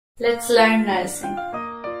Let's learn nursing.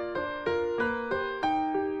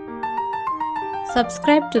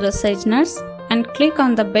 Subscribe to the Sage Nurse and click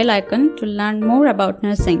on the bell icon to learn more about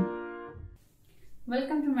nursing.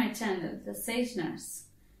 Welcome to my channel, the Sage Nurse.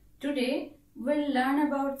 Today we'll learn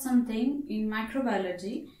about something in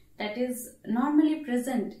microbiology that is normally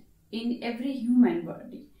present in every human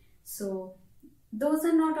body. So those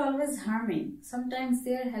are not always harming. Sometimes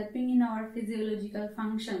they are helping in our physiological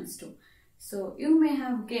functions too. So you may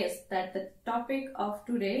have guessed that the topic of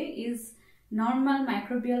today is normal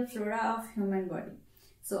microbial flora of human body.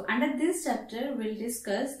 So under this chapter we'll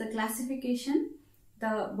discuss the classification,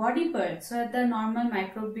 the body parts where the normal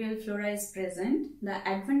microbial flora is present, the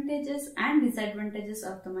advantages and disadvantages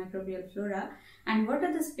of the microbial flora, and what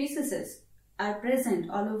are the species are present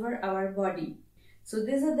all over our body. So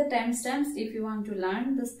these are the timestamps if you want to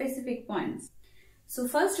learn the specific points. So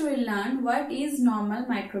first we will learn what is normal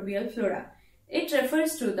microbial flora. It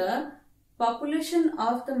refers to the population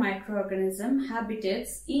of the microorganism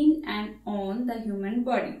habitats in and on the human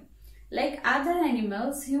body. Like other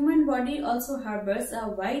animals, human body also harbors a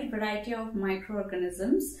wide variety of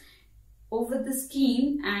microorganisms over the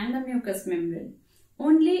skin and the mucous membrane.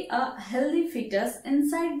 Only a healthy fetus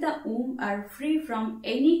inside the womb are free from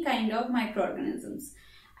any kind of microorganisms.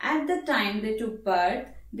 At the time they took birth,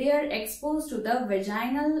 they are exposed to the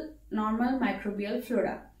vaginal normal microbial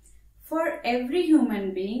flora. For every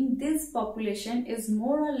human being, this population is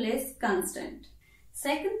more or less constant.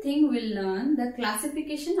 Second thing, we'll learn the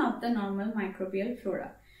classification of the normal microbial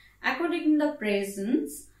flora. According to the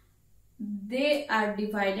presence, they are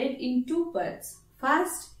divided in two parts.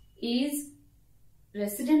 First is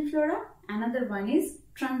resident flora, another one is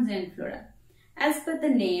transient flora. As per the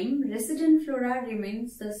name, resident flora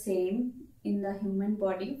remains the same in the human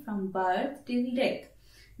body from birth till death.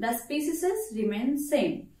 The species remain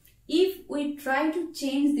same. If we try to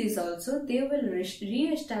change this also, they will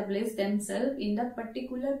re-establish themselves in the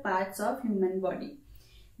particular parts of human body.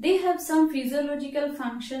 They have some physiological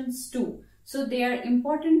functions too. So they are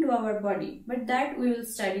important to our body, but that we will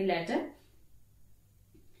study later.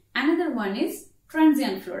 Another one is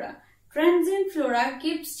transient flora. Transient flora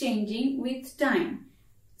keeps changing with time.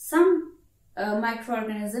 Some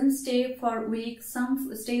microorganisms stay for weeks,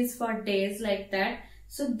 some stays for days, like that.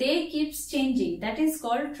 So they keeps changing. That is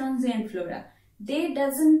called transient flora. They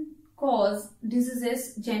doesn't cause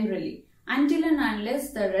diseases generally until and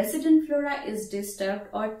unless the resident flora is disturbed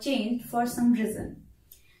or changed for some reason.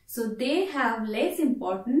 So they have less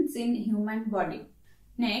importance in human body.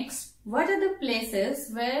 Next, what are the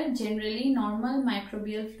places where generally normal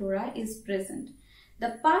microbial flora is present?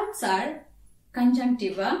 The parts are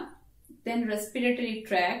conjunctiva, then respiratory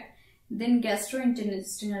tract, then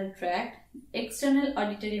gastrointestinal tract, external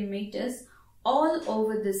auditory meatus, all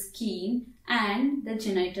over the skin, and the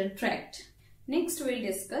genital tract. Next, we will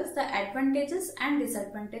discuss the advantages and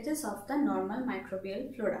disadvantages of the normal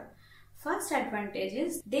microbial flora. First advantage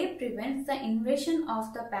is they prevent the invasion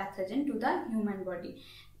of the pathogen to the human body.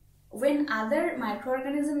 When other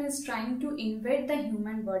microorganism is trying to invade the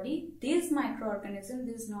human body, this microorganism,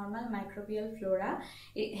 this normal microbial flora,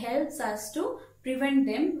 it helps us to prevent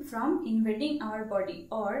them from invading our body,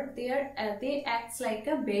 or they acts like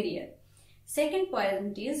a barrier. Second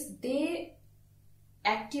point is they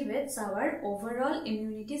activates our overall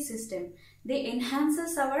immunity system. They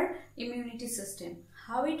enhances our immunity system.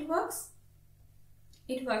 How it works?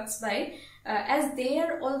 It works by as they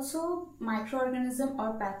are also microorganism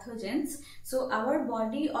or pathogens, so our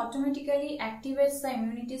body automatically activates the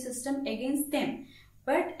immunity system against them.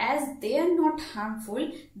 But as they are not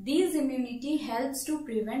harmful, this immunity helps to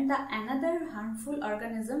prevent the another harmful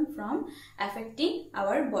organism from affecting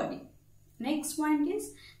our body. Next point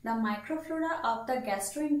is the microflora of the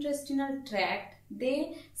gastrointestinal tract.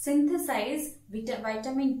 They synthesize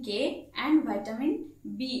vitamin K and vitamin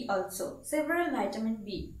B also, several vitamin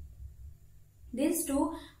B. These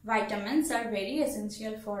two vitamins are very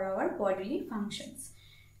essential for our bodily functions.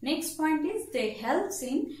 Next point is they help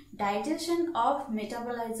in digestion of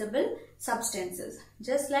metabolizable substances,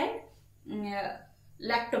 just like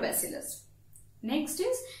lactobacillus. Next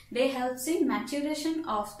is they help in maturation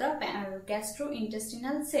of the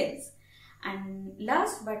gastrointestinal cells. And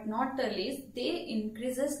last but not the least, they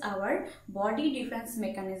increases our body defense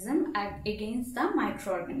mechanism against the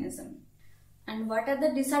microorganism. And what are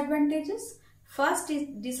the disadvantages? First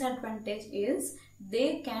disadvantage is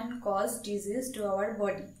they can cause disease to our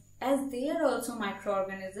body. as they are also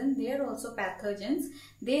microorganisms, they are also pathogens,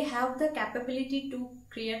 they have the capability to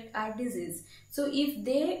create a disease. So if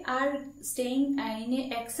they are staying in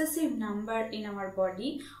an excessive number in our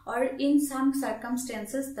body, or in some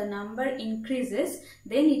circumstances the number increases,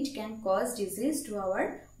 then it can cause disease to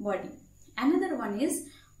our body. Another one is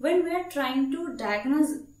when we are trying to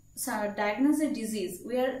diagnose a disease,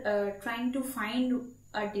 we are trying to find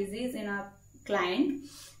a disease in a client,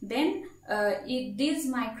 then this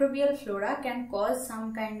microbial flora can cause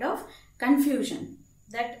some kind of confusion,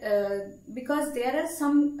 that because there are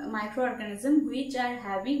some microorganisms which are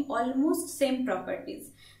having almost same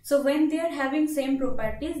properties. So when they are having same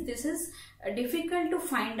properties, this is difficult to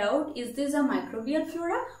find out, is this a microbial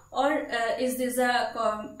flora or is this a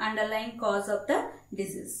underlying cause of the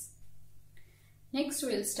disease. Next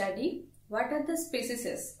we will study what are the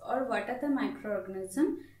species or what are the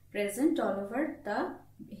microorganisms present all over the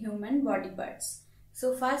human body parts.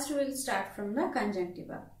 So first we will start from the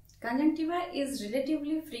conjunctiva. Conjunctiva is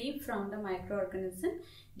relatively free from the microorganism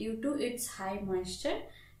due to its high moisture.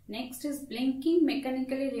 Next is blinking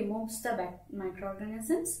mechanically removes the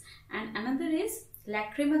microorganisms, and another is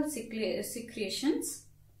lacrimal secretions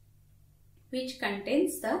which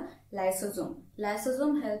contains the lysosome.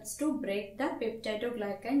 Lysosome helps to break the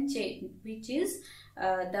peptidoglycan chain, which is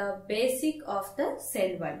the basic of the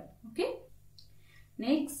cell wall. Okay.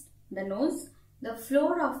 Next, the nose. The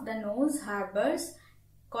floor of the nose harbors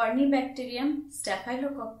Corynebacterium,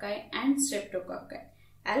 Staphylococci and Streptococci.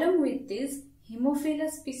 Along with these,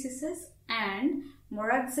 Haemophilus species and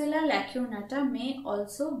Moraxella lacunata may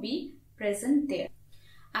also be present there.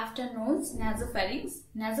 After nose, nasopharynx.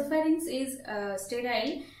 Nasopharynx is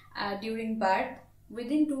sterile during birth.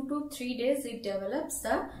 Within 2 to 3 days, it develops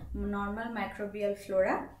the normal microbial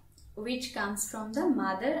flora, which comes from the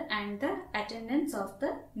mother and the attendants of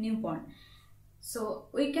the newborn. So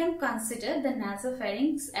we can consider the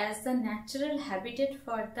nasopharynx as the natural habitat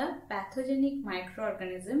for the pathogenic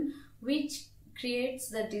microorganism which creates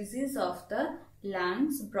the disease of the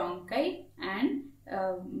lungs, bronchi and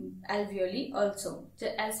alveoli also,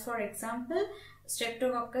 as for example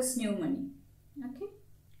Streptococcus pneumoniae. Okay.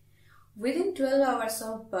 Within 12 hours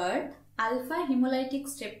of birth, alpha hemolytic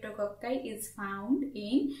streptococci is found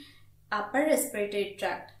in upper respiratory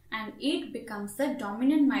tract, and it becomes the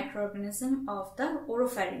dominant microorganism of the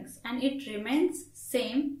oropharynx, and it remains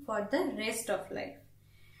same for the rest of life.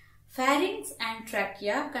 Pharynx and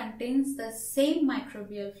trachea contains the same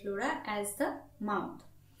microbial flora as the mouth.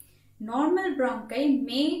 Normal bronchi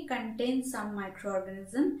may contain some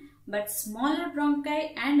microorganism, but smaller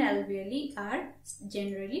bronchi and alveoli are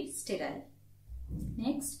generally sterile.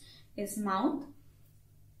 Next is mouth.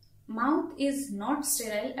 Mouth is not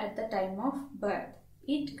sterile at the time of birth.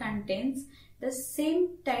 It contains the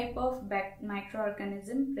same type of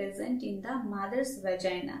microorganism present in the mother's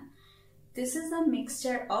vagina. This is a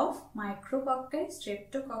mixture of micrococci,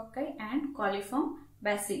 streptococci and coliform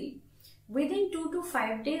bacilli. Within 2 to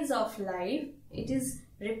 5 days of life, it is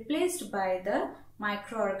replaced by the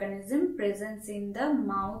microorganism present in the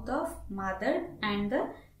mouth of mother and the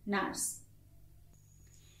nurse.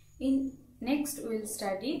 Next, we will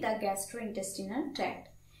study the gastrointestinal tract.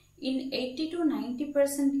 In 80 to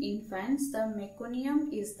 90% infants, the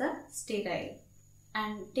meconium is the sterile,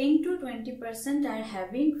 and 10 to 20% are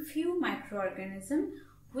having few microorganisms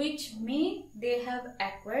which they have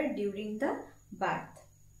acquired during the birth.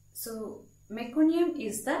 So meconium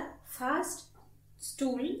is the first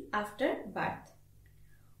stool after birth.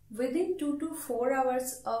 Within 2 to 4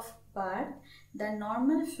 hours of birth, the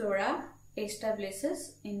normal flora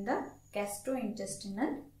establishes in the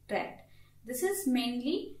gastrointestinal tract. This is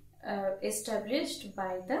mainly established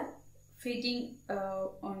by the feeding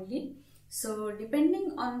only. So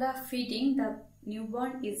depending on the feeding the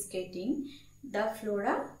newborn is getting, the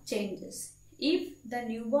flora changes. If the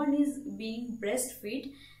newborn is being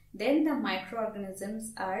breastfed, then the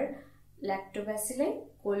microorganisms are lactobacilli,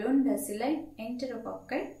 colon bacilli,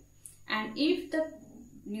 enterococci, and if the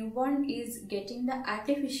newborn is getting the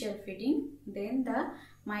artificial feeding, then the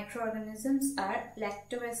microorganisms are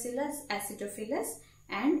Lactobacillus acidophilus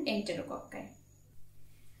and enterococci.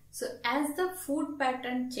 So as the food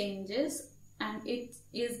pattern changes and it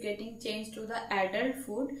is getting changed to the adult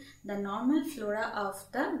food, the normal flora of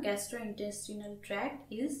the gastrointestinal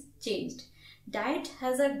tract is changed. Diet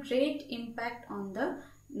has a great impact on the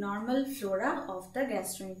normal flora of the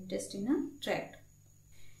gastrointestinal tract.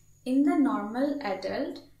 In the normal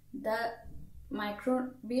adult, the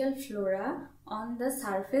microbial flora on the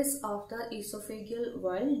surface of the esophageal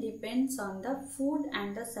wall depends on the food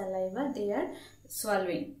and the saliva they are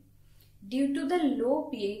swallowing. Due to the low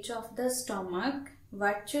pH of the stomach,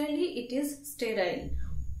 Virtually it is sterile.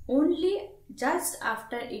 Only just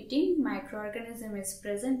after eating, microorganism is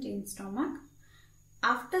present in stomach.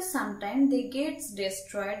 After some time they gets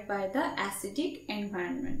destroyed by the acidic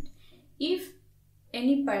environment. If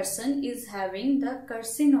any person is having the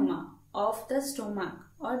carcinoma of the stomach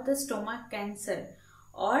or the stomach cancer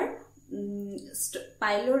or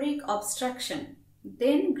pyloric obstruction,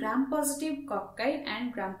 then gram-positive cocci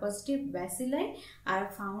and gram-positive bacilli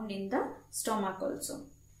are found in the stomach also.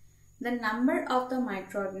 The number of the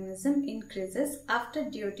microorganism increases after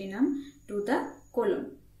duodenum to the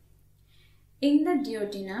colon. In the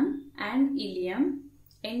duodenum and ileum,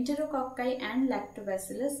 enterococci and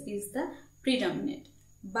lactobacillus is the predominant.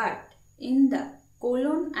 But in the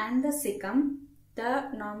colon and the cecum, the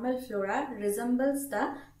normal flora resembles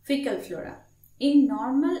the fecal flora. In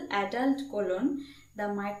normal adult colon, the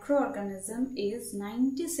microorganism is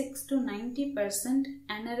 96 to 90%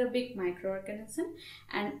 anaerobic microorganism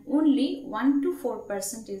and only 1 to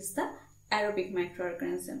 4% is the aerobic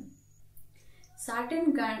microorganism.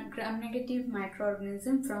 Certain gram-negative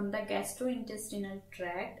microorganisms from the gastrointestinal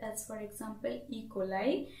tract, as for example E.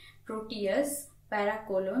 coli, Proteus,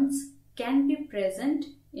 paracolons, can be present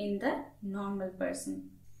in the normal person.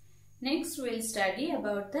 Next, we will study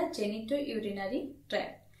about the genitourinary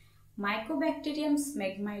tract. Mycobacterium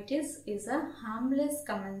smegmitis is a harmless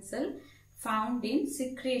commensal found in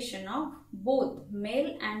secretion of both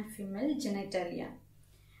male and female genitalia.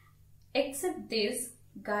 Except this,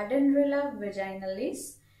 Gardnerella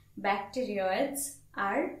vaginalis bacteroids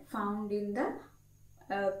are found in the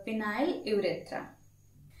penile urethra.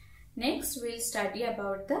 Next, we will study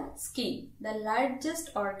about the skin, the largest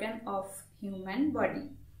organ of human body.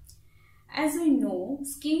 As we know,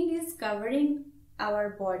 skin is covering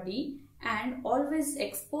our body and always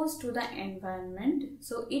exposed to the environment,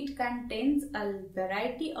 so it contains a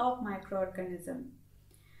variety of microorganisms.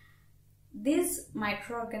 This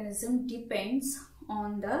microorganism depends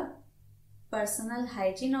on the personal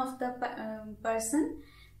hygiene of the person,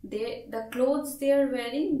 the clothes they are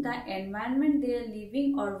wearing, the environment they are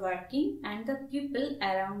living or working, and the people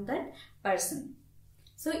around that person.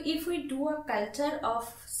 So if we do a culture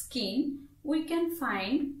of skin, we can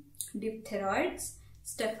find diphtheroids,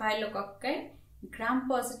 staphylococci,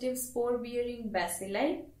 gram-positive spore-bearing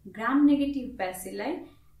bacilli, gram-negative bacilli,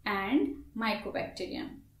 and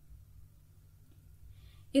mycobacterium.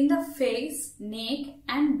 In the face, neck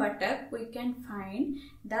and buttock, we can find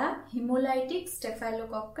the hemolytic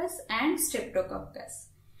staphylococcus and streptococcus.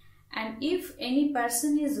 And if any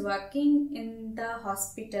person is working in the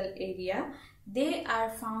hospital area, they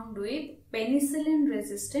are found with penicillin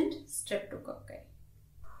resistant streptococci.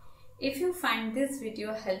 If you find this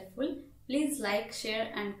video helpful, please like, share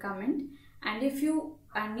and comment. And if you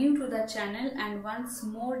are new to the channel and want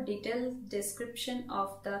more detailed description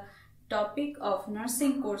of the topic of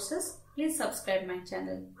nursing courses, please subscribe my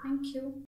channel. Thank you.